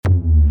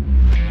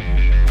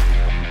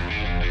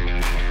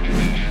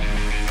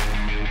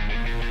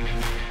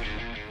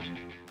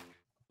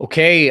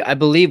Okay, I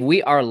believe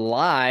we are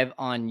live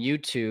on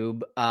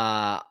YouTube.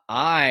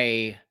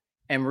 I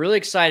am really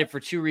excited for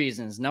two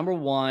reasons. Number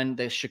one,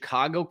 the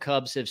Chicago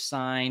Cubs have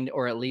signed,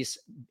 or at least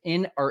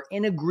are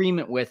in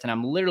agreement with, and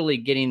I'm literally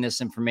getting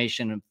this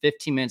information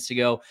 15 minutes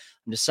ago.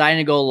 I'm deciding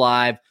to go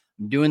live.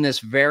 I'm doing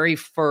this very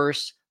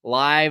first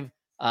live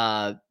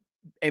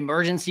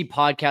emergency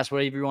podcast,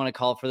 whatever you want to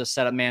call it, for the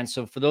setup, man.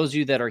 So for those of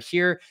you that are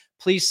here,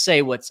 please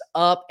say what's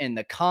up in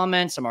the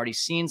comments. I'm already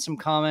seeing some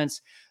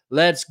comments.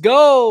 Let's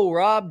go,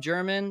 Rob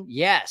German.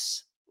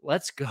 Yes,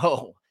 let's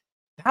go.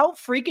 About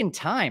freaking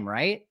time,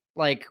 right?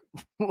 Like,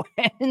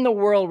 when in the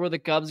world were the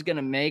Cubs going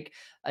to make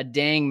a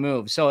dang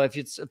move? So if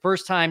it's the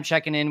first time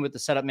checking in with the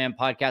Setup Man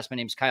podcast, my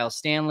name's Kyle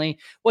Stanley.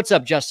 What's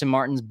up, Justin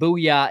Martins?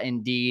 Booyah,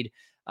 indeed.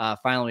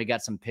 Finally, we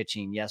got some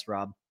pitching. Yes,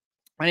 Rob.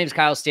 My name is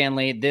Kyle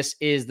Stanley. This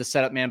is the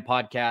Setup Man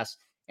podcast,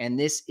 and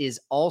this is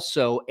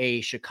also a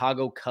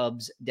Chicago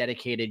Cubs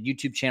dedicated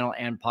YouTube channel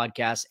and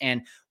podcast.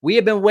 And we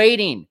have been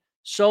waiting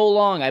so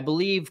long. I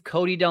believe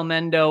Cody Del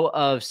Mendo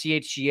of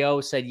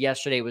CHGO said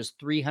yesterday it was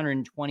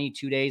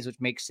 322 days, which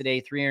makes today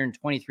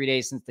 323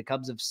 days since the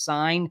Cubs have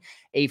signed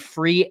a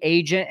free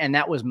agent, and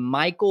that was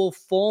Michael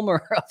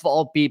Fulmer of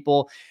all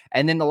people.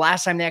 And then the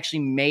last time they actually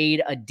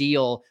made a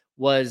deal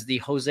was the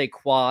Jose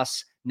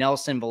Cuas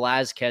Nelson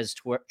Velasquez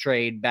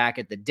trade back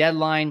at the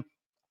deadline.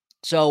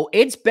 So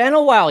it's been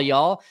a while,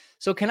 y'all.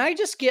 So can I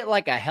just get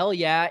like a hell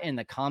yeah in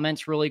the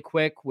comments really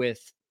quick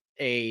with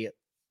a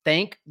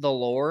thank the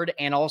Lord,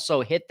 and also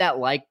hit that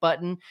like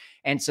button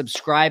and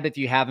subscribe if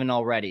you haven't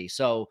already.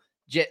 So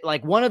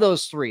like one of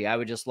those three, I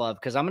would just love,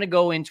 because I'm going to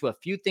go into a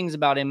few things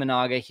about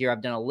Imanaga here.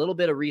 I've done a little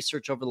bit of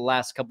research over the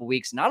last couple of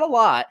weeks, not a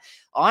lot,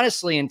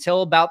 honestly,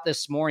 until about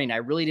this morning. I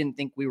really didn't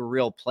think we were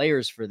real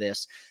players for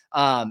this.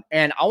 And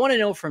I want to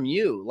know from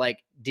you,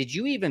 like, did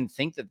you even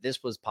think that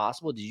this was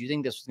possible? Did you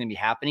think this was going to be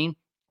happening?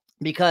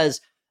 Because,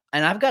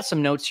 and I've got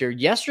some notes here.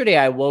 Yesterday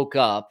I woke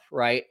up,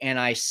 right, and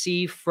I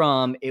see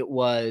from, it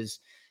was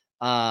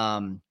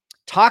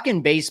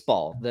Talking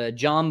Baseball, the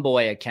John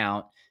Boy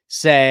account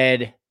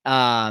said,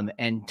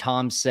 and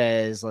Tom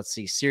says, let's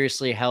see,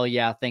 seriously, hell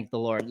yeah, thank the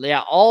Lord.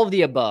 Yeah, all of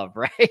the above,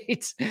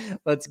 right?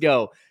 Let's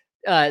go.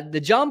 The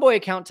John Boy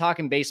account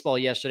Talking Baseball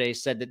yesterday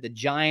said that the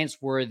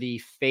Giants were the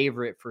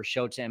favorite for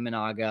Shota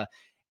Imanaga.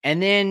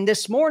 And then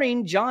this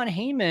morning, John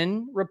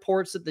Heyman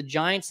reports that the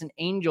Giants and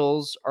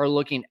Angels are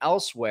looking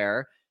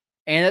elsewhere,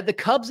 and that the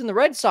Cubs and the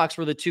Red Sox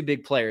were the two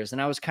big players.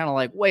 And I was kind of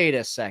like, wait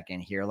a second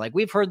here. Like,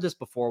 we've heard this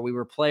before. We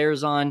were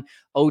players on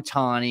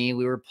Ohtani.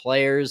 We were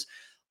players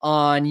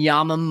on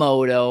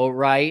Yamamoto,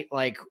 right?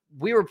 Like,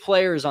 we were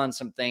players on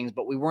some things,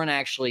 but we weren't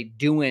actually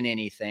doing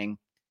anything.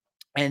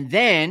 And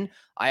then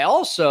I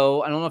don't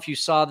know if you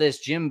saw this,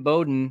 Jim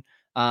Bowden,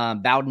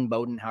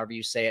 however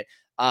you say it,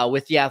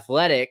 with The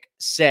Athletic,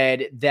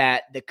 said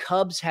that the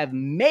Cubs have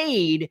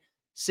made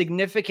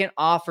significant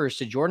offers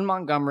to Jordan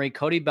Montgomery,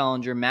 Cody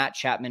Bellinger, Matt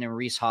Chapman, and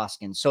Rhys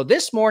Hoskins. So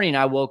this morning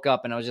I woke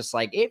up and I was just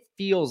like, it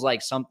feels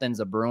like something's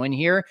a brewing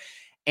here.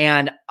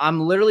 And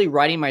I'm literally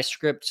writing my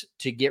script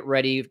to get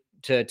ready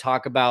to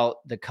talk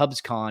about the Cubs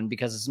Con,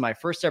 because this is my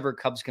first ever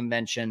Cubs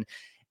convention.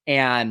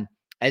 And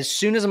as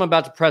soon as I'm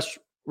about to press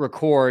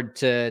record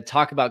to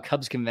talk about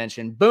Cubs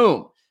convention,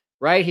 boom,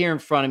 right here in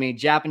front of me,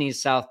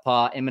 Japanese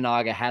Southpaw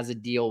Imanaga has a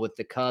deal with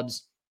the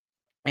Cubs.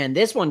 And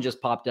this one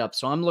just popped up.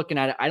 So I'm looking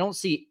at it. I don't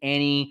see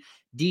any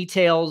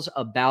details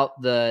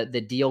about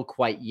the deal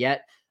quite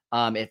yet.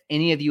 If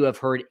any of you have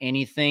heard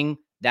anything,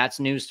 that's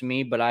news to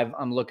me. But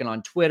I'm looking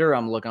on Twitter.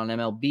 I'm looking on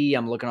MLB.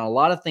 I'm looking on a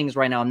lot of things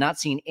right now. I'm not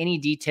seeing any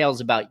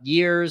details about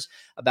years,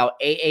 about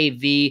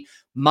AAV.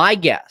 My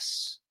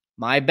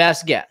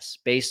best guess,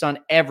 based on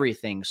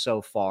everything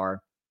so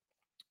far,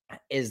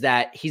 is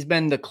that he's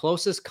been the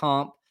closest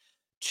comp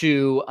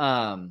to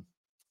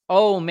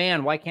oh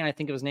man, why can't I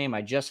think of his name?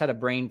 I just had a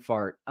brain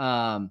fart.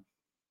 The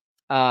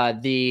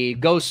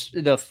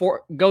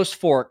Ghost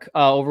Fork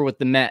over with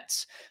the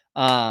Mets.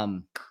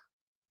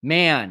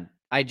 Man,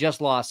 I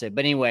just lost it.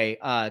 But anyway,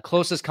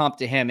 closest comp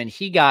to him, and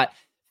he got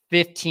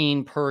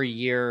 15 per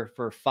year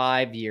for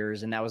 5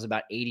 years, and that was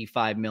about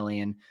 85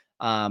 million.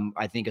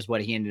 I think is what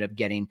he ended up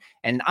getting.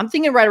 And I'm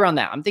thinking right around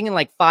that. I'm thinking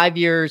like 5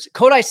 years.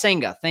 Kodai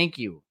Senga, thank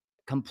you.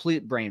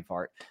 Complete brain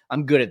fart.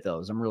 I'm good at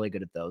those. I'm really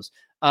good at those.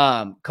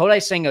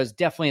 Kodai Senga is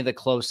definitely the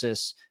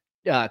closest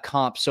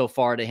comp so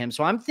far to him.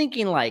 So I'm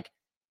thinking like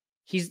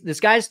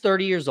this guy's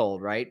 30 years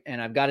old, right? And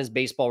I've got his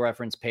Baseball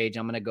Reference page.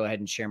 I'm going to go ahead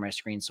and share my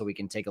screen so we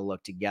can take a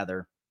look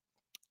together.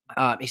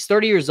 He's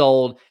 30 years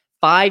old.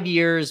 5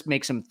 years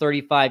makes him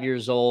 35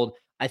 years old.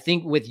 I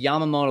think with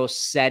Yamamoto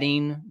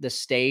setting the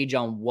stage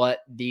on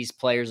what these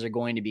players are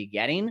going to be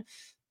getting,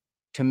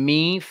 to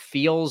me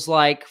feels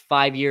like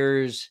 5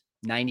 years,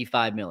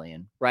 95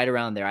 million, right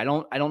around there. I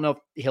don't know if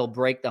he'll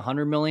break the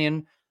 100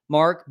 million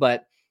mark,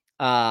 but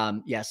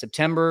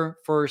September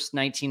 1st,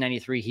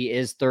 1993, he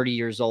is 30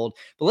 years old.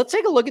 But let's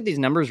take a look at these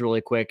numbers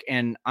really quick.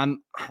 And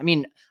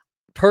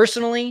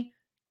personally,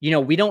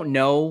 we don't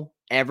know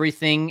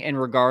everything in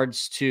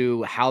regards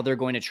to how they're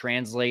going to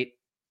translate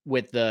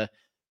with the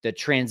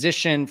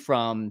transition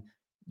from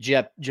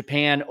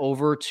Japan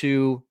over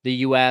to the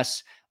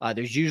US.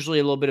 There's usually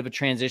a little bit of a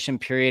transition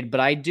period, but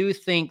I do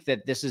think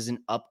that this is an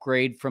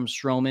upgrade from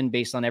Stroman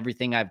based on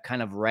everything I've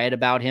kind of read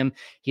about him.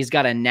 He's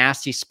got a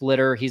nasty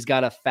splitter. He's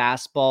got a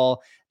fastball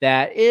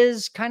that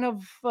is kind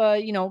of,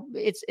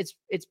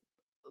 it's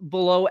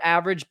below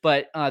average,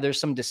 but there's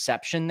some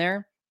deception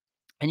there.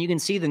 And you can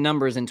see the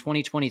numbers in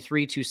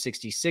 2023,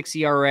 266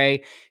 ERA.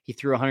 He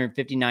threw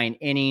 159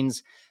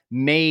 innings,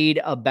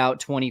 made about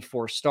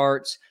 24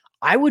 starts.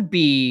 I would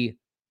be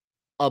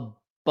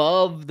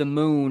above the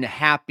moon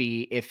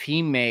happy if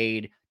he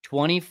made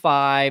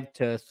 25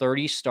 to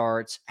 30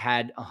 starts,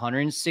 had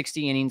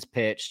 160 innings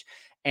pitched,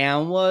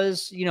 and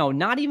was,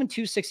 not even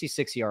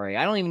 266 ERA.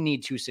 I don't even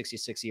need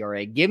 266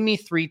 ERA. Give me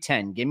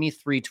 310. Give me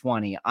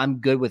 320. I'm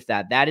good with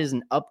that. That is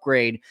an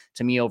upgrade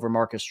to me over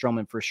Marcus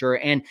Stroman for sure.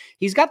 And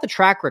he's got the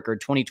track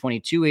record.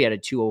 2022, he had a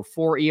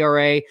 204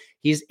 ERA.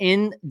 He's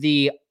in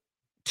the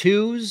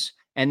twos,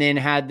 and then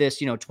had this,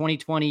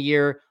 2020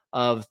 year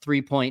of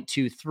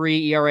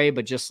 3.23 ERA,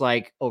 but just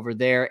like over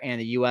there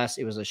and the US,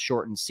 it was a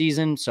shortened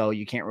season, so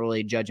you can't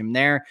really judge him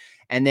there.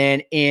 And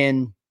then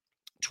in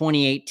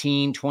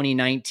 2018,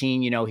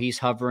 2019, he's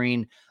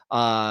hovering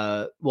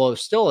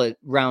still at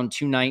around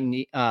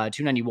 290,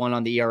 291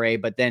 on the ERA,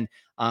 but then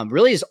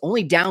really his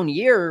only down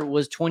year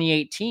was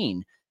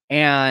 2018,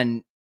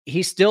 and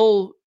he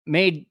still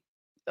made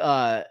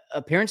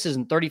appearances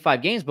in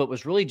 35 games, but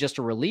was really just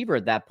a reliever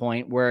at that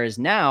point. Whereas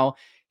now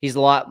he's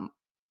a lot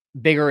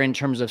bigger in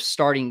terms of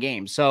starting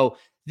games. So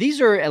these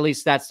are, at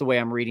least that's the way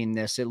I'm reading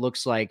this. It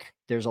looks like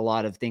there's a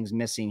lot of things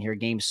missing here.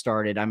 Games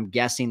started. I'm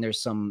guessing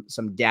there's some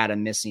data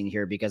missing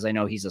here because I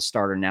know he's a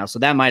starter now. So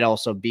that might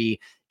also be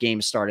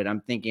games started.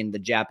 I'm thinking the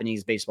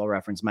Japanese baseball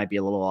reference might be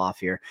a little off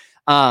here.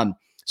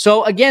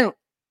 So again,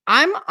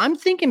 I'm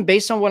thinking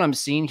based on what I'm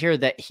seeing here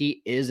that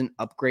he is an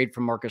upgrade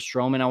from Marcus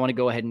Stroman. I want to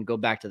go ahead and go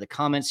back to the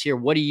comments here.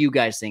 What do you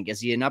guys think?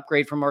 Is he an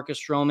upgrade from Marcus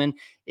Stroman?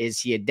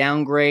 Is he a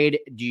downgrade?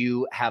 Do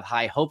you have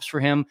high hopes for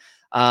him?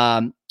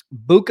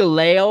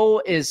 Bukaleo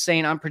is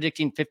saying, I'm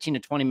predicting 15 to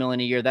 20 million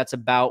a year. That's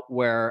about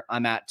where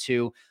I'm at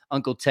too.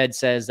 Uncle Ted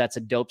says that's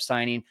a dope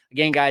signing.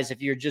 Again, guys,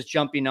 if you're just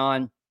jumping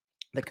on,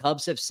 the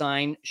Cubs have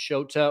signed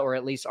Shota, or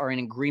at least are in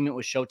agreement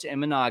with Shota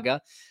Imanaga.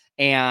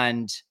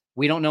 And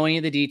we don't know any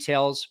of the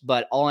details,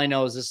 but all I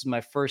know is this is my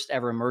first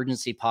ever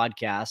emergency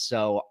podcast.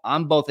 So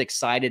I'm both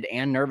excited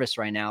and nervous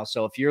right now.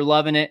 So if you're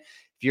loving it,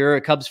 if you're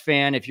a Cubs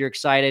fan, if you're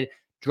excited,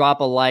 drop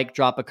a like,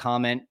 drop a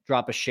comment,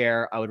 drop a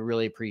share. I would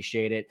really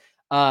appreciate it.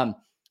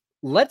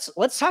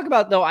 Let's talk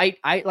about, though. I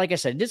like I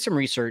said, did some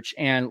research,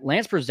 and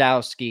Lance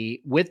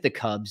Brzezowski with the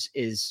Cubs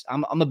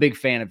I'm a big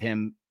fan of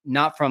him.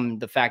 Not from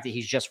the fact that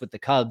he's just with the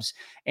Cubs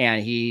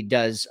and he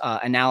does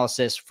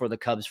analysis for the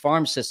Cubs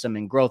farm system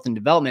and growth and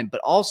development,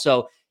 but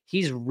also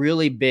he's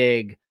really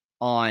big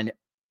on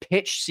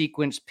pitch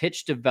sequence,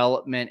 pitch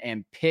development,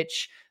 and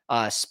pitch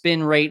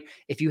spin rate.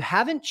 If you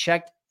haven't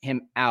checked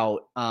him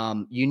out,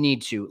 you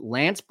need to.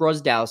 Lance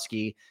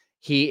Brzezowski.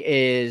 He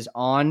is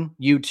on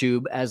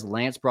YouTube as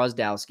Lance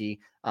Brzezowski.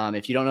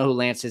 If you don't know who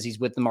Lance is, he's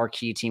with the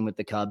marquee team with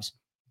the Cubs.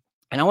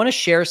 And I want to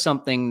share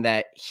something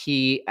that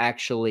he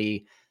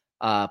actually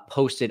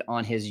posted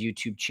on his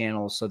YouTube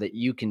channel so that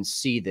you can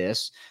see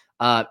this.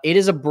 It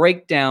is a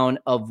breakdown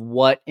of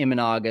what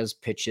Imanaga's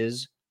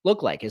pitches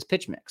look like, his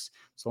pitch mix.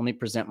 So let me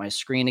present my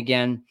screen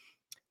again.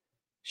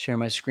 Share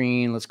my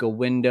screen. Let's go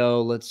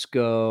window. Let's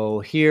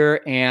go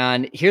here.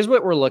 And here's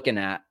what we're looking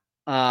at.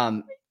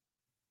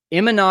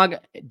 Imanaga,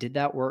 did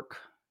that work?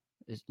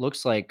 It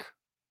looks like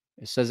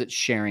it says it's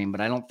sharing, but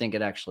I don't think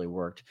it actually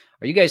worked.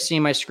 Are you guys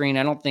seeing my screen?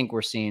 I don't think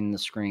we're seeing the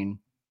screen.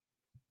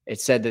 It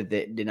said that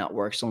it did not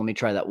work. So let me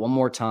try that one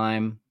more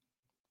time.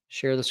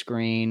 Share the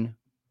screen,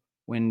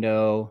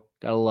 window.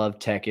 Gotta love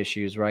tech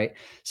issues, right? It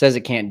says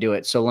it can't do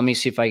it. So let me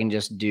see if I can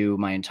just do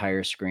my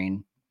entire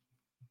screen.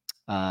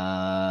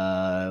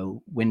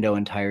 Window,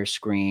 entire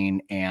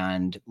screen,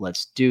 and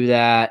let's do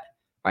that.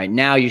 All right,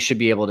 now you should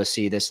be able to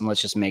see this, and let's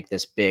just make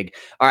this big.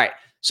 All right,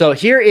 so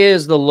here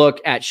is the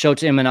look at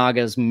Shota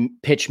Imanaga's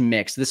pitch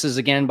mix. This is,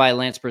 again, by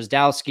Lance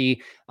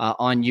Brzezowski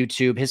on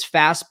YouTube. His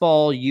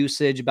fastball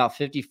usage, about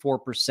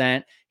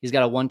 54%. He's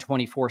got a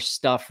 124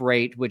 stuff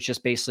rate, which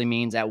just basically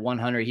means at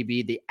 100, he'd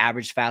be the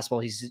average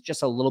fastball. He's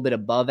just a little bit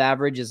above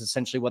average is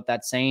essentially what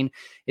that's saying.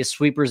 His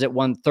sweeper's at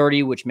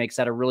 130, which makes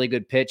that a really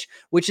good pitch,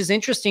 which is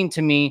interesting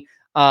to me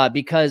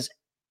because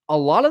a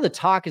lot of the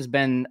talk has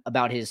been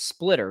about his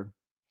splitter.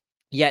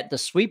 Yet the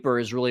sweeper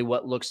is really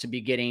what looks to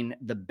be getting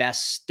the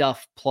best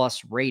stuff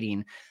plus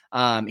rating.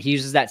 He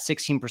uses that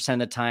 16% of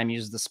the time,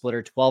 uses the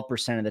splitter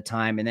 12% of the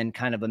time, and then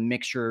kind of a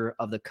mixture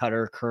of the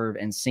cutter, curve,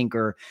 and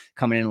sinker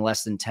coming in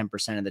less than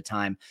 10% of the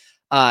time.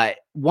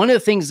 One of the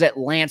things that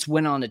Lance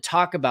went on to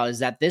talk about is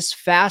that this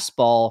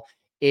fastball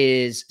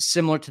is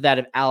similar to that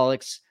of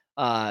Alex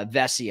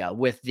Vesia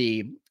with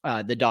the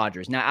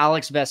Dodgers. Now,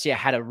 Alex Vesia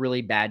had a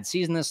really bad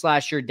season this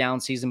last year,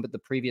 down season, but the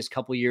previous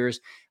couple years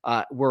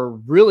were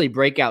really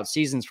breakout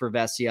seasons for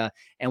Vesia.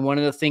 And one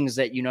of the things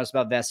that you notice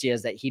about Vesia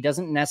is that he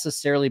doesn't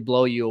necessarily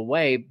blow you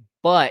away,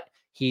 but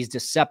he's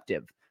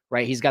deceptive,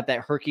 right? He's got that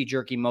herky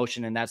jerky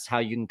motion, and that's how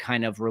you can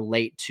kind of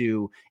relate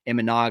to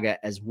Imanaga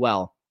as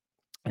well.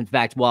 In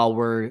fact, while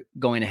we're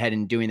going ahead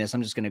and doing this,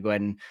 I'm just going to go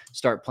ahead and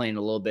start playing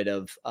a little bit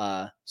of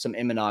some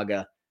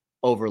Imanaga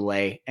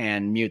overlay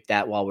and mute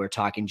that while we're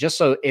talking. Just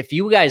so if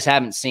you guys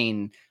haven't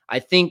seen, I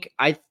think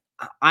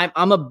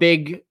I'm a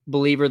big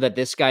believer that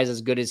this guy's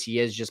as good as he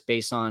is just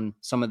based on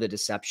some of the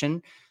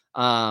deception.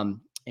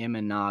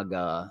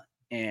 Imanaga,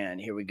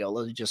 and here we go.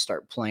 Let's just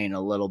start playing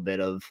a little bit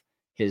of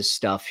his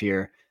stuff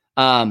here.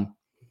 And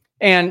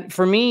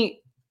for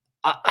me,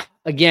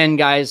 again,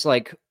 guys,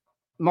 like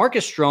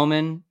Marcus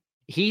Stroman,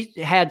 he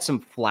had some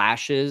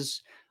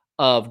flashes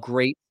of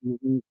great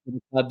seasons for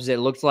the Cubs. It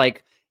looked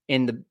like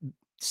in the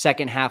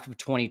second half of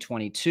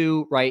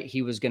 2022, right?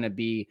 He was going to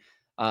be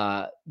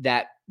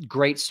that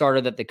great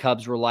starter that the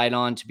Cubs relied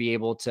on to be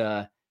able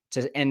to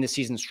end the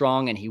season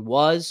strong, and he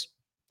was.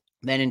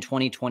 Then in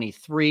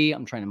 2023,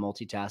 I'm trying to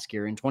multitask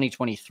here. In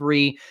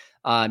 2023,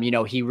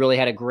 he really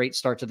had a great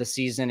start to the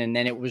season. And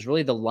then it was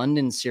really the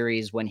London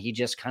series when he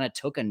just kind of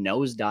took a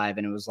nosedive,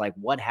 and it was like,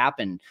 what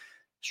happened?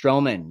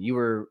 Stroman, you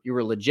were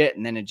legit.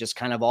 And then it just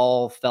kind of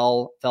all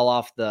fell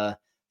off the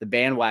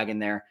bandwagon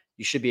there.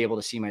 You should be able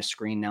to see my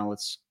screen now.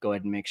 Let's go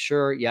ahead and make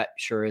sure. Yeah,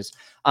 sure is.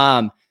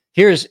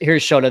 Here's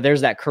Shota.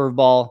 There's that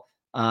curveball.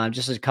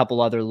 Just a couple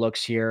other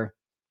looks here.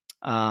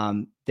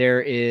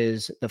 There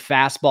is the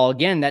fastball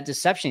again, that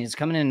deception is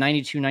coming in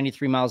 92,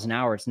 93 miles an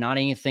hour. It's not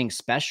anything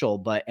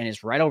special, and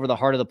it's right over the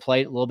heart of the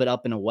plate, a little bit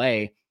up and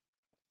away.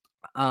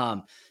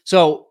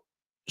 So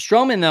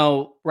Stroman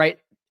though, right,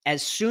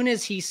 as soon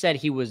as he said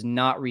he was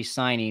not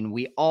re-signing,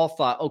 we all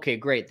thought, okay,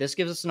 great. This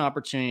gives us an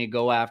opportunity to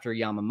go after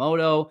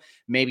Yamamoto,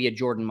 maybe a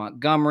Jordan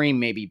Montgomery,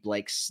 maybe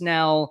Blake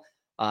Snell,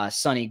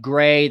 Sonny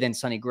Gray. Then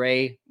Sonny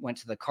Gray went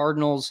to the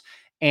Cardinals.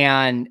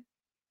 And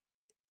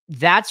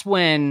that's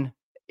when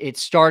it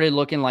started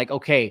looking like,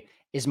 okay,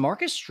 is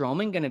Marcus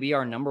Stroman going to be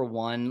our number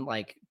one,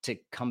 like to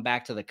come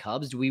back to the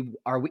Cubs?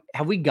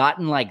 Have we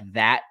gotten like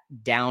that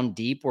down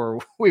deep where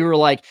we were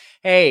like,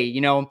 hey,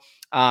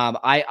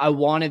 I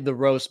wanted the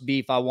roast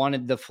beef, I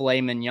wanted the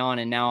filet mignon,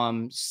 and now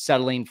I'm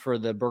settling for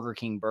the Burger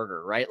King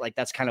burger, right? Like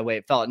that's kind of the way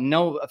it felt.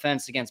 No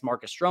offense against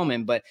Marcus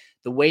Stroman, but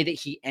the way that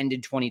he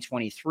ended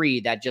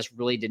 2023, that just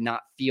really did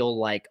not feel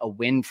like a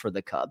win for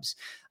the Cubs.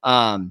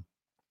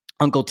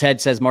 Uncle Ted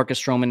says Marcus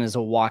Stroman is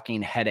a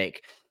walking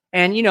headache.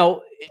 And,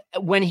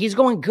 when he's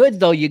going good,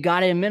 though, you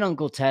got to admit,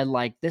 Uncle Ted,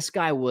 like this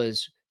guy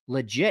was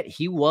legit.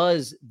 He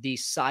was the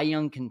Cy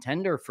Young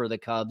contender for the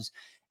Cubs.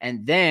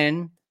 And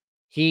then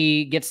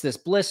he gets this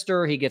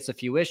blister, he gets a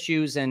few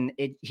issues, and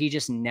he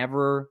just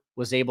never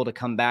was able to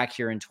come back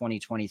here in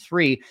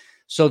 2023.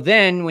 So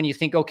then when you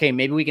think, okay,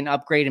 maybe we can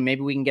upgrade and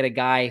maybe we can get a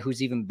guy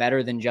who's even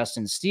better than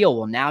Justin Steele.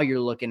 Well, now you're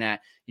looking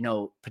at,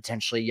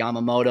 potentially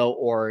Yamamoto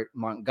or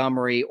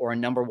Montgomery or a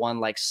number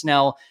one like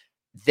Snell,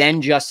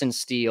 then Justin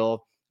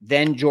Steele,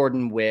 then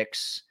Jordan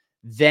Wicks.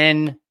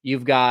 Then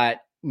you've got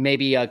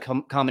maybe a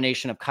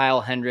combination of Kyle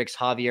Hendricks,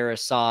 Javier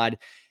Assad,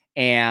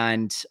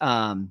 and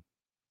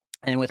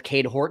with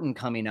Cade Horton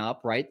coming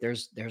up, right?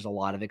 There's a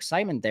lot of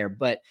excitement there,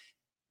 but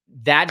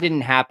that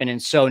didn't happen.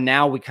 And so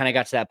now we kind of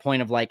got to that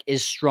point of like,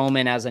 is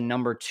Stroman as a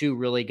number two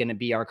really going to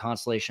be our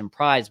consolation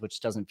prize,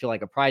 which doesn't feel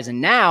like a prize?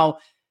 And now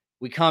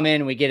we come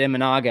in, we get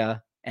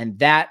Imanaga, and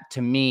that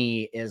to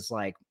me is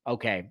like,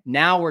 okay,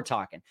 now we're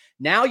talking.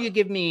 Now you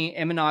give me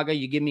Imanaga,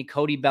 you give me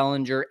Cody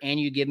Bellinger, and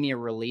you give me a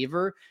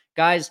reliever.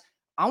 Guys,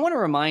 I want to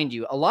remind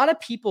you, a lot of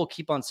people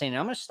keep on saying,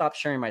 I'm going to stop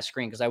sharing my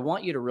screen because I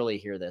want you to really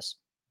hear this.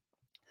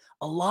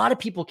 A lot of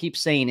people keep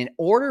saying, in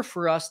order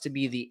for us to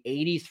be the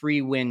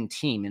 83-win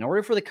team, in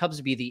order for the Cubs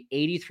to be the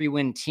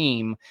 83-win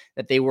team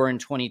that they were in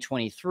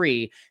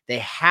 2023, they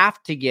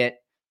have to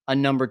get a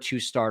number two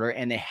starter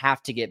and they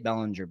have to get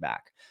Bellinger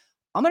back.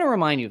 I'm going to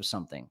remind you of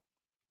something.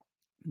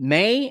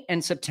 May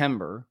and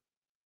September,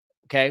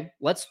 okay,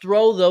 let's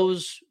throw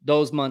those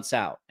months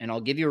out, and I'll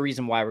give you a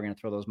reason why we're going to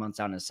throw those months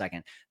out in a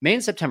second. May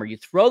and September, you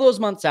throw those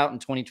months out in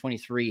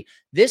 2023,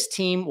 this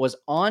team was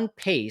on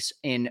pace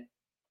in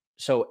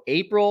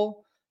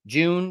April,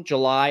 June,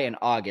 July, and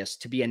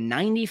August to be a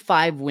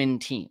 95-win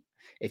team.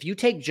 If you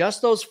take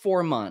just those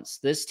 4 months,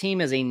 this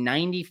team is a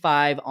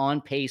 95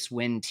 on-pace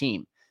win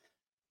team.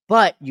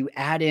 But you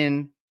add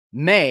in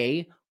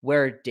May,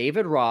 where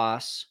David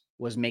Ross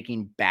was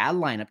making bad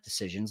lineup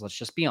decisions. Let's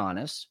just be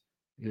honest.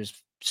 He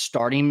was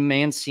starting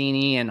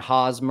Mancini and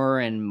Hosmer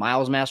and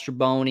Miles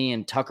Mastroboni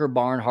and Tucker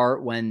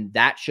Barnhart when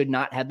that should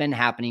not have been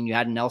happening. You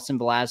had Nelson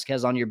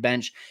Velasquez on your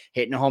bench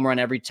hitting a home run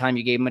every time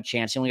you gave him a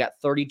chance. He only got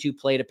 32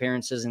 plate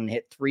appearances and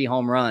hit 3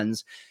 home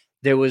runs.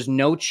 There was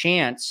no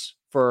chance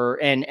for,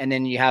 and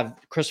then you have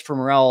Christopher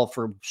Morel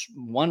for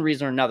one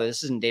reason or another.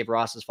 This isn't Dave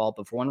Ross's fault,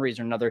 but for one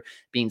reason or another,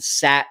 being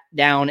sat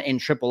down in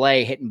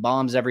AAA, hitting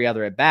bombs every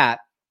other at bat.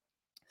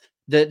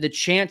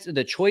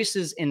 The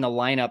choices in the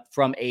lineup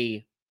from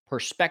a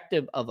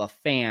perspective of a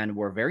fan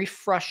were very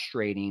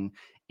frustrating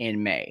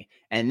in May.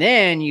 And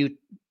then you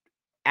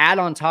add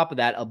on top of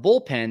that a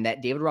bullpen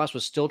that David Ross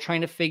was still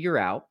trying to figure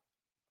out,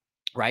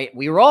 right?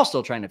 We were all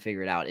still trying to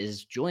figure it out.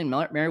 Is Julian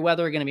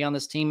Merriweather going to be on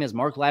this team? Is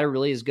Mark Leiter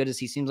really as good as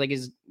he seems like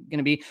he's going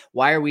to be?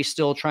 Why are we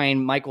still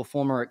trying Michael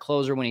Fulmer at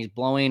closer when he's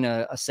blowing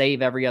a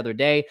save every other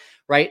day,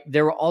 right?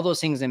 There were all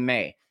those things in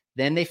May.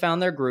 Then they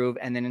found their groove.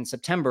 And then in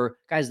September,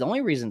 guys, the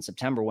only reason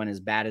September went as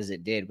bad as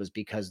it did was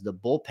because the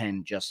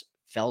bullpen just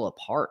fell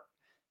apart.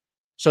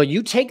 So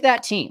you take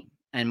that team,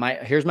 and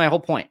here's my whole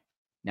point.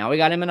 Now we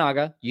got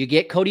Imanaga. You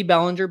get Cody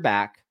Bellinger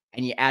back,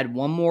 and you add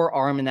one more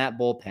arm in that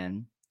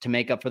bullpen to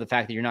make up for the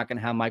fact that you're not going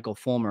to have Michael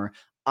Fulmer.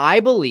 I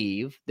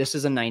believe this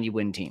is a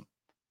 90-win team.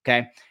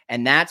 Okay.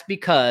 And that's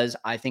because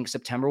I think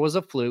September was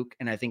a fluke.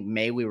 And I think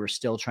May, we were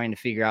still trying to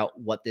figure out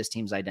what this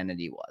team's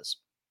identity was.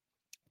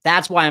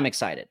 That's why I'm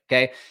excited.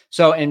 Okay.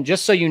 So, and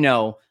just so you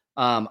know,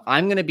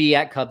 I'm going to be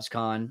at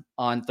CubsCon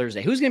on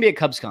Thursday. Who's going to be at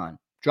CubsCon?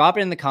 Drop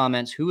it in the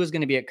comments. Who is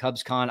going to be at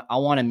CubsCon? I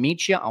want to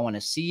meet you. I want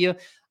to see you.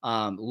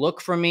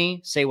 Look for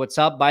me. Say what's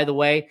up. By the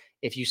way,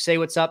 if you say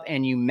what's up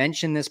and you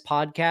mention this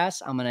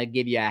podcast, I'm going to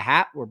give you a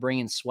hat. We're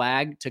bringing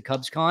swag to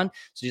CubsCon.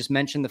 So just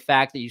mention the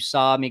fact that you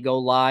saw me go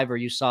live or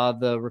you saw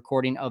the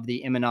recording of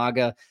the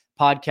Imanaga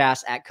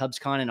podcast at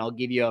CubsCon, and I'll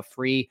give you a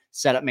free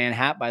Setup Man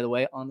hat, by the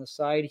way, on the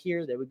side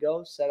here. There we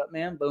go. Setup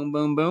Man. Boom,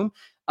 boom,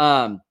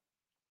 boom.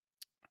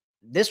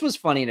 This was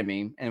funny to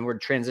me, and we're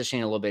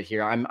transitioning a little bit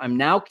here. I'm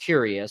now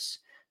curious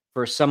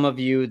for some of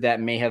you that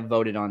may have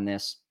voted on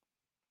this.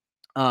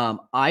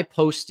 I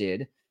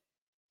posted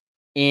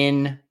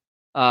on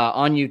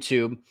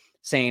YouTube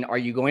saying, "Are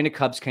you going to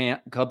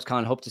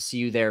CubsCon? Hope to see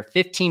you there."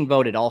 15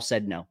 voted. All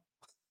said no.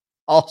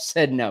 All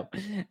said no.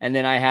 And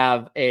then I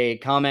have a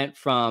comment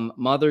from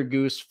Mother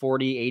Goose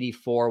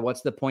 4084.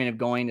 What's the point of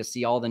going to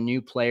see all the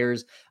new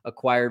players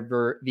acquired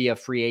via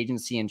free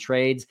agency and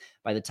trades?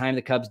 By the time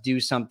the Cubs do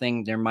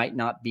something, there might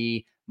not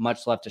be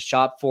much left to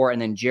shop for.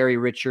 And then Jerry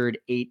Richard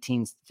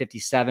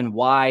 1857.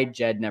 Why?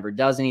 Jed never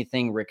does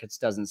anything. Ricketts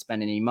doesn't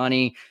spend any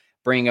money.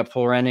 Bring a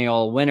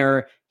perennial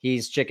winner.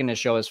 He's chicken to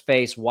show his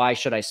face. Why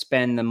should I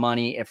spend the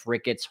money if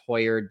Ricketts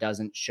Hoyer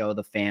doesn't show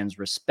the fans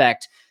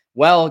respect?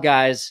 Well,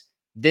 guys,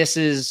 this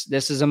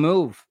is a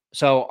move.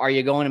 So are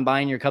you going and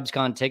buying your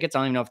CubsCon tickets? I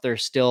don't even know if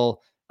there's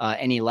still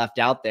any left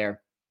out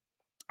there.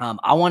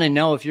 I want to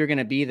know if you're going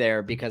to be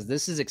there because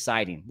this is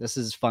exciting. This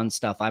is fun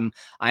stuff.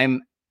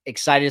 I'm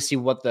excited to see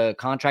what the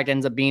contract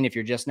ends up being. If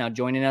you're just now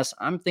joining us,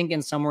 I'm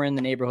thinking somewhere in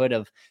the neighborhood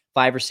of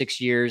 5 or 6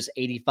 years,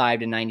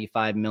 85 to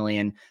 95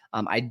 million.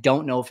 I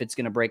don't know if it's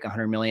going to break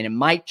 100 million. It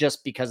might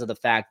just because of the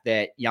fact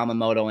that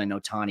Yamamoto and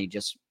Ohtani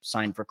just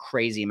signed for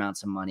crazy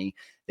amounts of money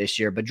this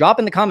year. But drop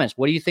in the comments,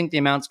 what do you think the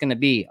amount's going to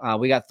be?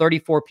 We got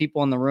 34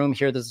 people in the room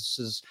here. This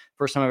is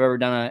first time I've ever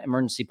done an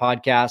emergency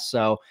podcast.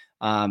 So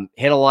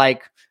hit a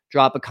like,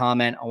 drop a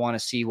comment. I want to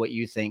see what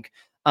you think.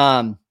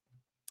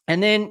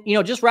 And then,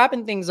 just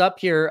wrapping things up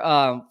here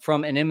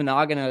from an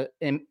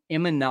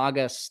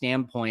Imanaga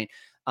standpoint.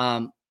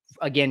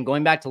 Again,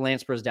 going back to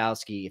Lance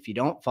Brzezowski, if you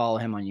don't follow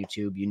him on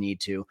YouTube, you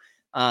need to.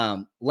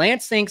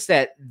 Lance thinks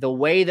that the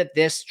way that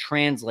this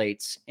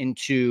translates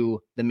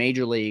into the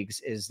major leagues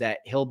is that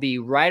he'll be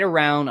right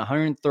around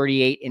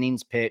 138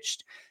 innings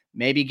pitched,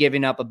 maybe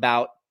giving up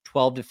about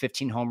 12 to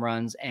 15 home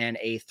runs and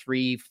a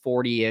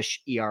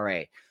 3.40-ish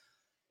ERA.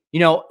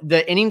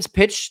 The innings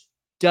pitched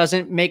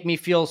doesn't make me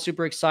feel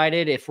super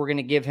excited. If we're going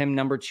to give him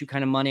number 2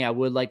 kind of money, I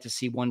would like to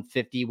see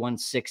 150,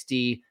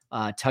 160,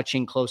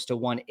 touching close to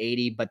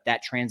 180. But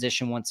that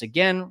transition once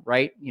again,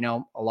 right?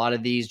 A lot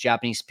of these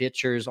Japanese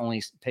pitchers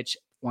only pitch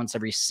once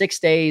every 6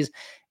 days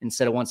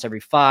instead of once every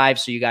 5.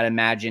 So you got to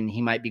imagine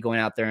he might be going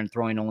out there and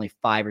throwing only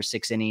 5 or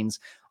 6 innings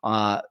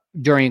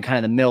during kind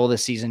of the middle of the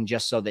season,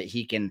 just so that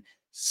he can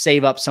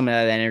save up some of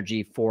that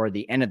energy for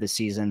the end of the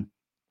season.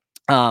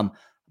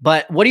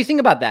 But what do you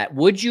think about that?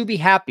 Would you be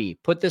happy?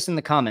 Put this in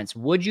the comments.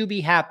 Would you be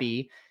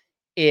happy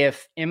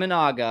if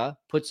Imanaga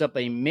puts up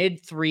a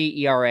mid-3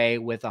 ERA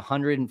with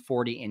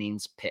 140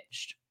 innings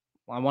pitched?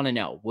 Well, I want to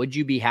know, would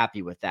you be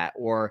happy with that?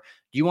 Or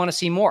do you want to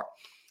see more?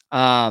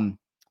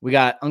 We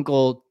got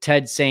Uncle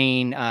Ted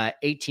saying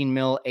 18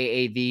 mil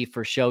AAV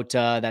for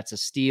Shota. That's a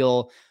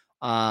steal.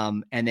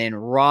 And then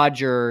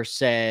Roger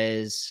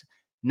says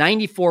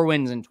 94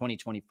 wins in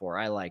 2024.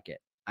 I like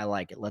it.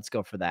 Let's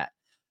go for that.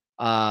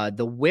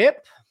 The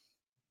whip.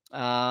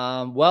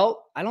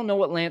 Well, I don't know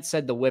what Lance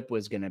said the whip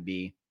was going to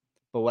be,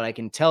 but what I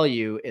can tell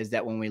you is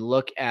that when we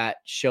look at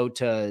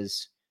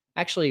Shota's,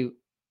 actually,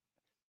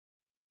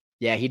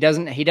 yeah, he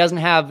doesn't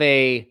have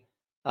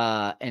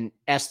an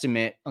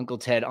estimate, Uncle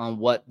Ted, on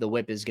what the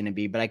whip is going to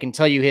be, but I can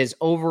tell you his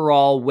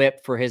overall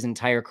whip for his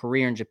entire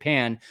career in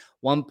Japan,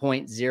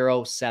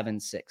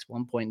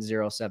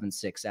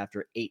 1.076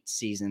 after 8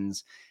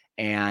 seasons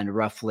and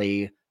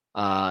roughly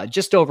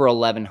just over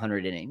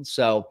 1,100 innings.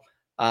 So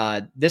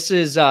this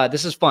is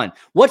fun.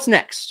 What's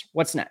next?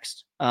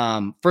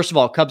 First of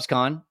all,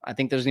 CubsCon. I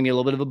think there's going to be a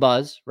little bit of a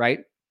buzz, right?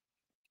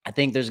 I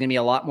think there's going to be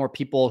a lot more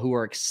people who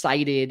are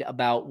excited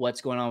about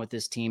what's going on with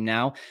this team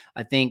now.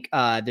 I think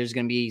there's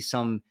going to be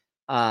some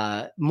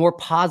more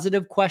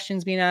positive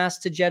questions being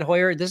asked to Jed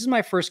Hoyer. This is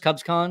my first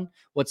CubsCon.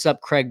 What's up,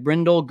 Craig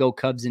Brindle? Go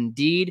Cubs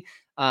indeed.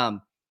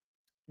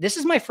 This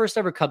is my first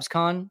ever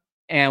CubsCon.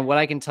 And what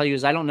I can tell you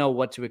is I don't know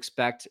what to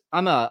expect.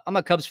 I'm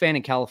a Cubs fan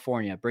in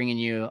California, bringing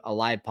you a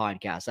live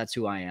podcast. That's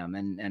who I am,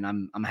 and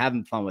I'm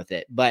having fun with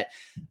it. But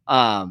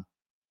I've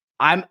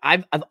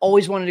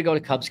always wanted to go to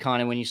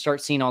CubsCon, and when you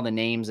start seeing all the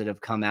names that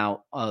have come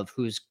out of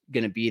who's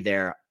going to be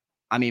there,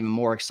 I'm even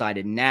more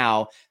excited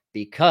now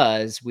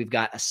because we've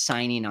got a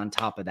signing on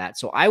top of that.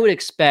 So I would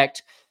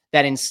expect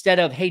that instead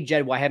of, hey,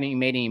 Jed, why haven't you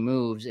made any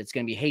moves? It's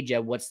going to be, hey,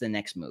 Jed, what's the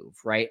next move,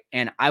 right?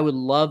 And I would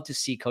love to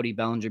see Cody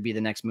Bellinger be the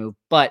next move,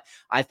 but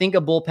I think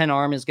a bullpen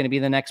arm is going to be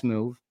the next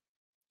move.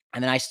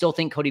 And then I still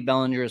think Cody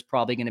Bellinger is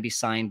probably going to be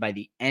signed by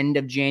the end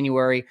of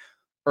January,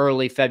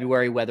 early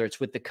February, whether it's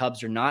with the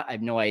Cubs or not. I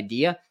have no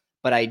idea.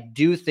 But I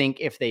do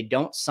think if they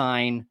don't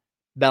sign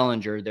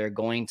Bellinger, they're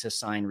going to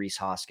sign Rhys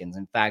Hoskins.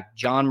 In fact,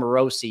 John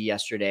Morosi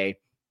yesterday,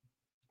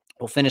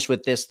 we'll finish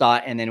with this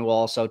thought, and then we'll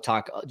also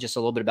talk just a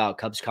little bit about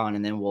CubsCon,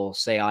 and then we'll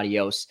say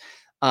adios.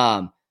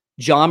 John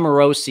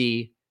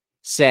Morosi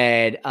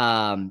said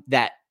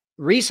that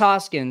Rhys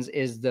Hoskins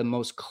is the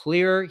most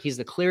clear. He's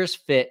the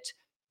clearest fit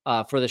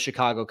for the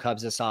Chicago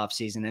Cubs this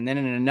offseason. And then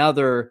in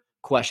another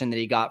question that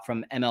he got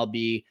from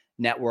MLB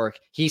Network,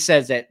 he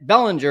says that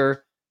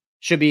Bellinger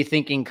should be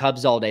thinking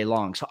Cubs all day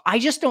long. So I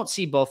just don't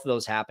see both of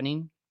those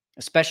happening,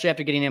 especially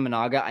after getting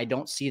Imanaga. I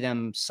don't see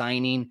them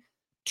signing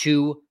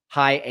two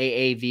high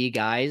AAV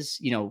guys.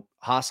 You know,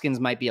 Hoskins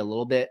might be a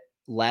little bit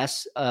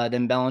less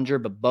than Bellinger,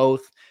 but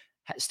both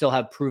still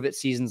have prove-it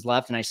seasons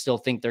left, and I still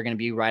think they're going to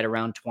be right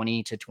around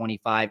 20 to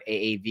 25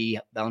 AAV.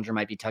 Bellinger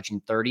might be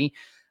touching 30.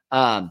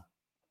 I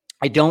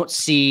don't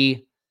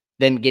see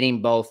them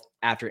getting both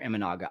after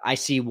Imanaga. I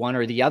see one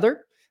or the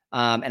other,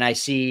 and I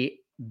see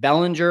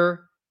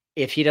Bellinger,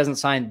 if he doesn't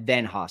sign,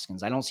 then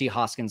Hoskins. I don't see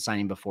Hoskins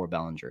signing before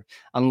Bellinger,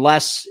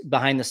 unless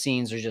behind the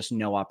scenes there's just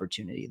no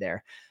opportunity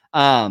there.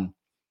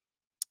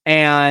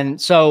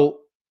 And so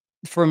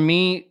for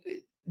me,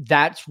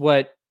 that's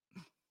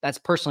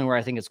personally where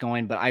I think it's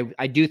going. But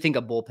I do think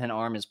a bullpen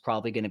arm is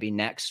probably going to be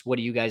next. What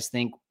do you guys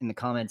think in the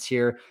comments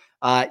here?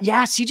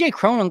 Yeah, CJ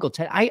Cron, Uncle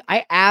Ted.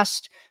 I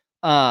asked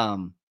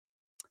Jordan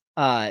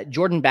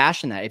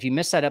Bashan that. If you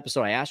missed that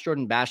episode, I asked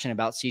Jordan Bashan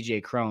about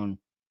CJ Cron,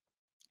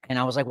 and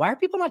I was like, why are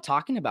people not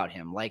talking about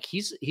him? Like,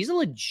 he's a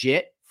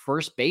legit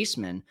first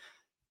baseman.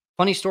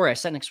 Funny story, I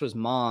sat next to his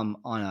mom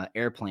on an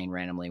airplane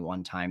randomly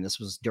one time. This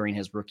was during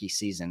his rookie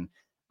season.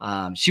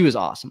 She was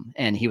awesome,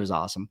 and he was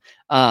awesome.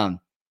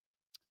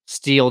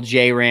 Steal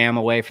J-Ram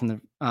away from the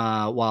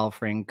Wild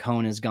Frame.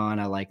 Cone is gone.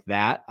 I like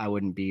that. I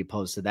wouldn't be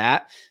opposed to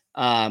that.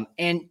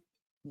 And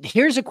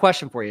here's a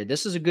question for you.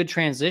 This is a good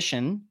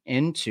transition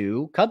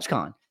into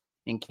CubsCon.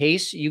 In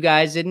case you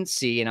guys didn't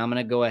see, and I'm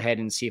going to go ahead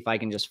and see if I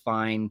can just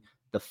find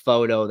the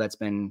photo that's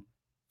been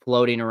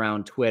floating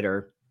around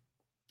Twitter.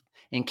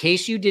 In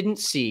case you didn't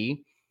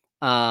see,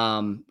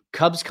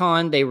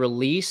 CubsCon, they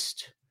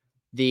released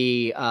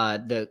the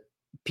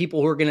people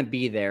who are going to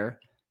be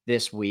there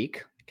this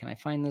week. Can I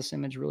find this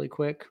image really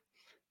quick?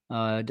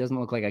 It doesn't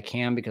look like I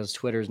can because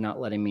Twitter's not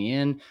letting me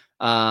in.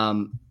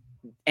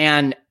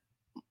 And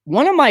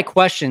one of my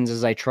questions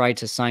as I try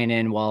to sign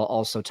in while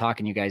also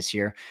talking to you guys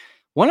here,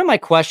 one of my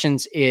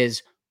questions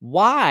is,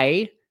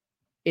 why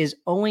is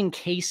Owen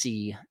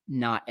Casey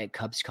not at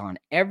CubsCon?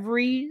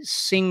 Every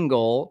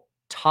single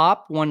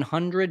top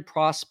 100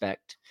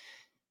 prospect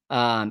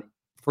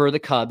for the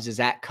Cubs is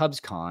at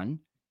CubsCon,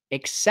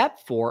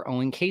 except for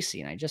Owen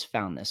Casey. And I just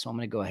found this, so I'm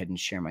going to go ahead and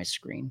share my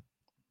screen.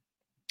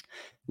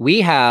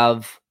 We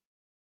have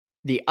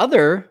the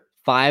other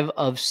 5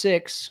 of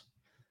 6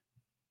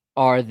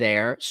 are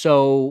there.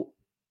 So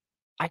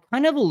I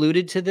kind of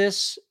alluded to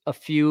this a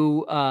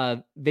few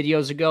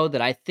videos ago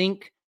that I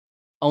think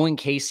Owen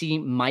Casey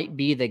might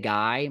be the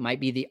guy,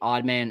 might be the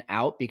odd man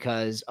out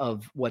because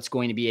of what's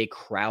going to be a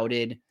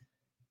crowded,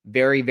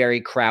 very, very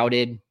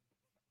crowded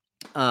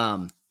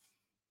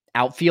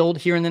outfield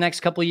here in the next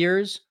couple of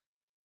years.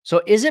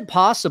 So is it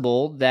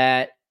possible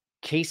that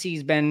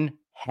Casey's been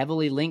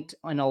heavily linked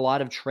in a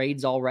lot of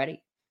trades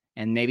already?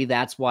 And maybe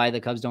that's why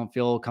the Cubs don't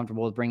feel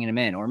comfortable with bringing him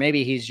in. Or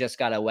maybe he's just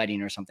got a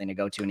wedding or something to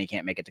go to and he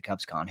can't make it to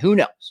CubsCon. Who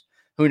knows?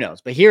 Who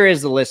knows? But here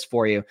is the list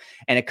for you.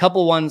 And a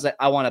couple ones that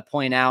I want to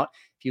point out.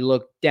 If you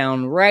look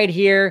down right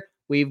here,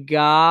 we've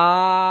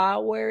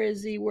got, where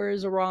is he? Where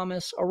is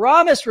Aramis?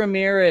 Aramis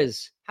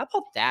Ramirez. How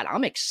about that?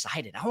 I'm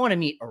excited. I want to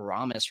meet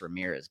Aramis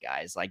Ramirez,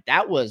 guys. Like,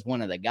 that was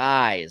one of the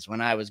guys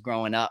when I was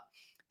growing up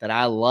that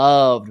I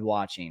loved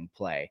watching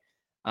play.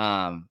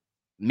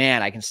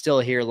 Man, I can still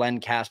hear Len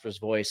Casper's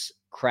voice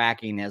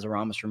cracking as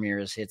Aramis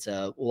Ramirez hits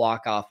a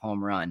walk-off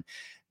home run.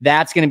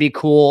 That's going to be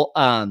cool.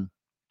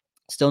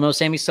 Still no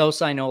Sammy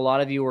Sosa. I know a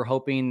lot of you were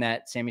hoping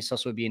that Sammy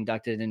Sosa would be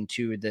inducted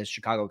into the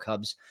Chicago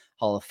Cubs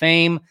Hall of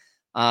Fame.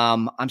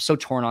 I'm so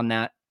torn on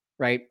that,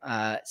 right?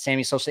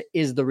 Sammy Sosa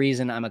is the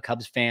reason I'm a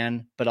Cubs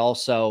fan, but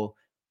also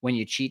when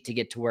you cheat to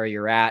get to where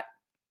you're at,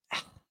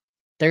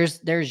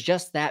 there's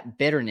just that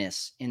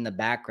bitterness in the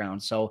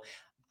background. So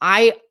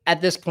I,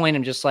 at this point,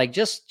 I'm just like,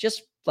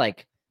 just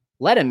like,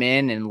 let him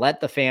in and let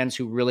the fans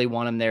who really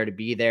want him there to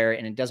be there.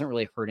 And it doesn't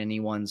really hurt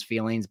anyone's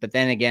feelings. But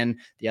then again,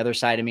 the other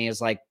side of me is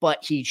like, but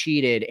he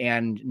cheated,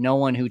 and no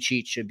one who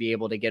cheats should be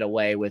able to get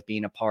away with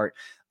being a part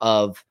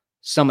of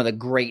some of the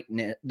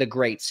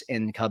greats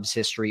in Cubs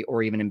history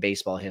or even in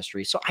baseball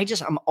history. So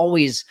I'm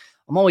always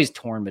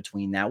torn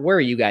between that. Where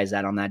are you guys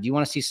at on that? Do you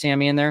want to see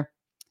Sammy in there?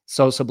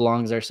 Sosa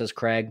belongs there, says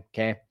Craig.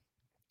 Okay.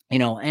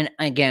 And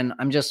again,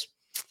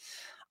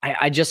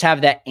 I just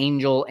have that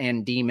angel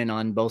and demon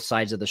on both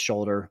sides of the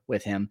shoulder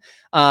with him.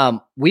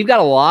 We've got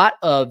a lot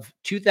of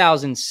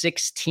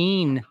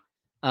 2016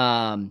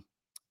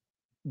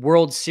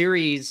 World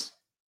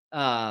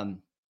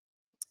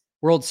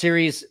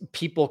Series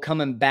people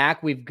coming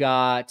back. We've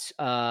got,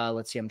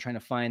 let's see, I'm trying to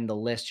find the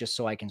list just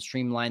so I can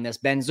streamline this.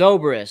 Ben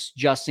Zobrist,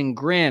 Justin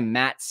Grimm,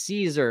 Matt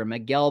Caesar,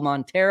 Miguel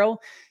Montero,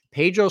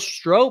 Pedro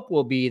Strop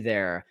will be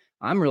there.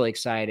 I'm really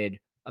excited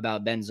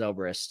about Ben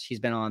Zobrist. He's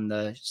been on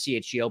the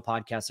CHGO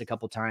podcast a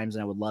couple times,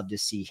 and I would love to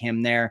see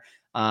him there.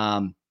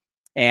 And,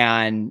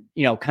 kind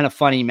of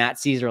funny, Matt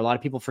Caesar, a lot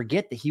of people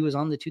forget that he was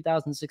on the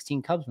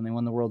 2016 Cubs when they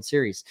won the World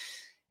Series.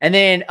 And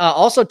then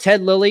also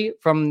Ted Lilly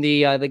from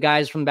the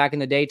guys from back in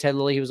the day. Ted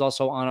Lilly, he was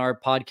also on our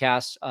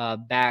podcast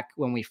back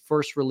when we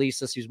first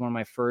released this. He was one of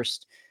my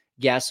first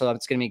guests, so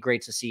it's going to be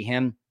great to see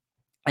him.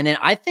 And then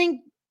I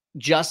think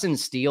Justin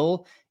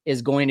Steele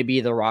is going to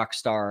be the rock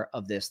star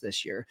of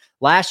this year.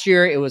 Last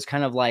year, it was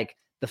kind of like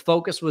the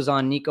focus was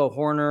on Nico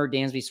Horner,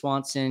 Dansby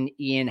Swanson,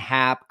 Ian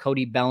Happ,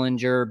 Cody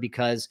Bellinger,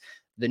 because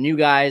the new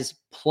guys,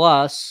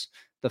 plus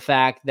the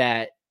fact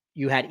that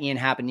you had Ian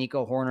Happ and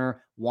Nico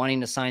Horner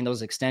wanting to sign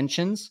those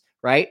extensions,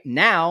 right?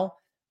 Now,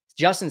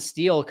 Justin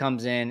Steele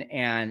comes in,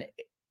 and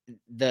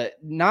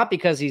not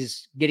because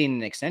he's getting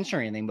an extension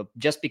or anything, but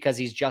just because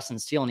he's Justin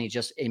Steele and he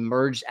just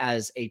emerged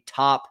as a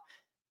top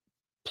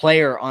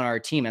player on our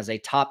team, as a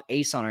top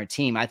ace on our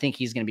team. I think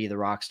he's going to be the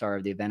rock star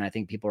of the event. I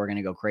think people are going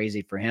to go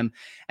crazy for him.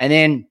 And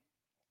then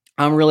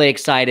I'm really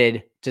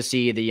excited to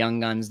see the young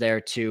guns there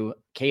too.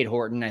 Cade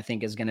Horton, I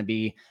think, is going to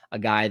be a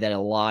guy that a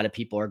lot of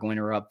people are going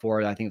to rub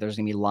for. I think there's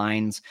going to be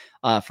lines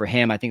for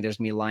him. I think there's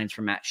going to be lines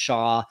for Matt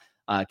Shaw,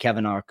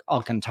 Kevin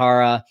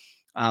Alcantara.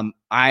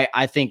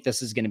 I think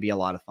this is going to be a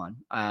lot of fun.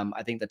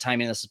 I think the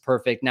timing of this is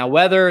perfect. Now,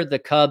 whether the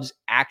Cubs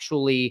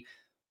actually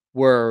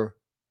were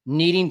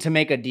needing to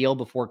make a deal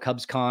before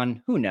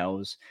CubsCon, who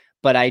knows?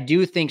 But I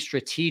do think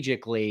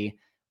strategically,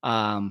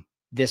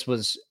 this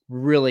was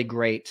really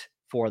great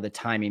for the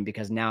timing,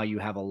 because now you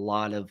have a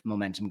lot of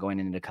momentum going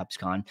into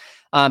CubsCon.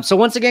 So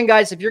once again,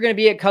 guys, if you're going to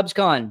be at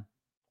CubsCon,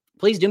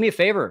 please do me a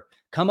favor.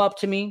 Come up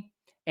to me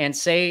and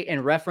say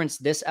and reference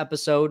this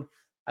episode.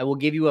 I will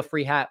give you a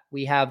free hat.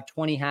 We have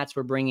 20 hats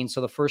we're bringing.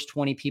 So the first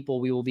 20 people,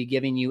 we will be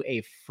giving you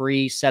a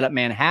free Setup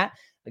Man hat.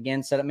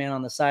 Again, Setup Man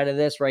on the side of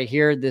this right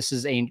here. This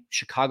is a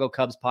Chicago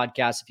Cubs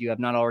podcast. If you have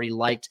not already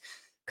liked,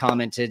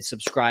 commented,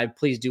 subscribed,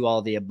 please do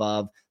all the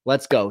above.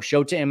 Let's go.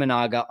 Shota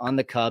Imanaga on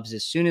the Cubs.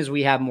 As soon as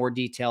we have more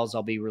details,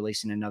 I'll be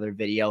releasing another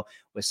video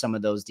with some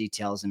of those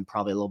details and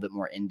probably a little bit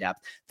more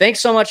in-depth. Thanks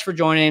so much for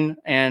joining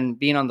and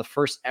being on the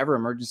first ever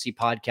emergency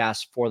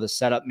podcast for the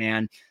Setup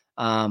Man.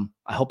 I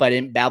hope I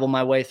didn't babble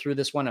my way through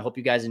this one. I hope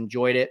you guys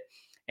enjoyed it.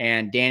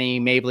 And Danny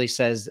Mabley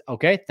says,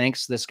 okay,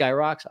 thanks. This guy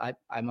rocks.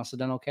 I must have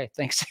done okay.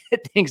 Thanks.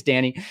 Thanks,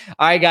 Danny.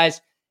 All right,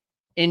 guys.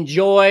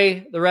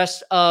 Enjoy the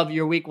rest of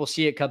your week. We'll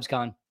see you at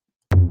CubsCon.